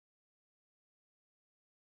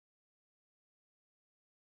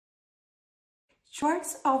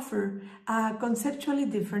Schwartz offered a conceptually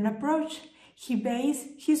different approach. He based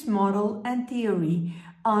his model and theory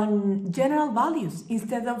on general values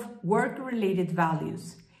instead of work-related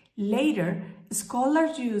values. Later,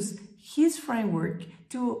 scholars used his framework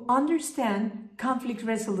to understand conflict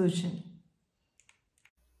resolution.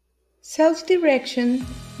 Self-direction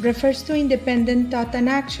refers to independent thought and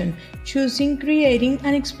action, choosing, creating,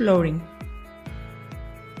 and exploring.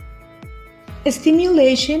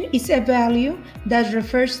 Stimulation is a value that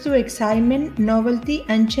refers to excitement, novelty,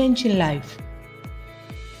 and change in life.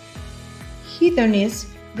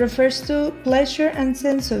 Hedonism refers to pleasure and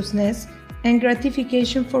sensuousness and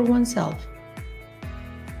gratification for oneself.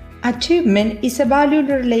 Achievement is a value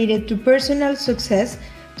related to personal success,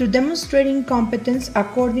 to demonstrating competence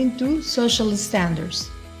according to social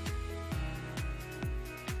standards.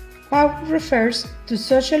 Power refers to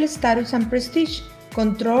social status and prestige,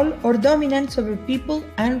 control or dominance over people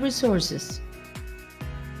and resources.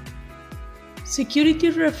 Security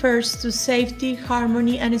refers to safety,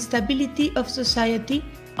 harmony, and stability of society,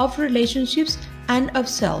 of relationships, and of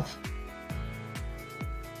self.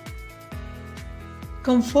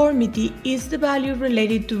 Conformity is the value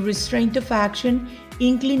related to restraint of action,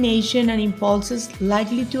 inclination, and impulses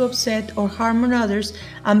likely to upset or harm others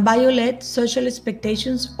and violate social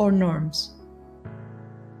expectations or norms.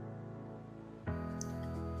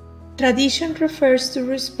 Tradition refers to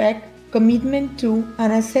respect, commitment to,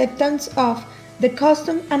 and acceptance of the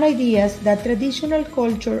custom and ideas that traditional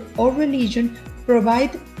culture or religion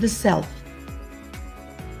provide the self.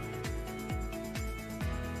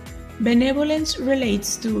 Benevolence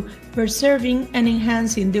relates to preserving and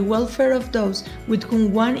enhancing the welfare of those with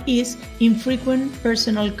whom one is in frequent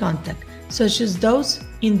personal contact, such as those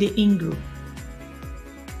in the in-group.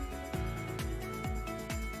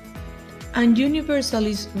 And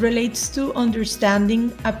universalism relates to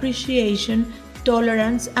understanding, appreciation,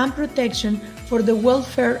 tolerance, and protection for the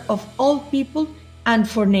welfare of all people and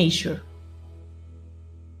for nature.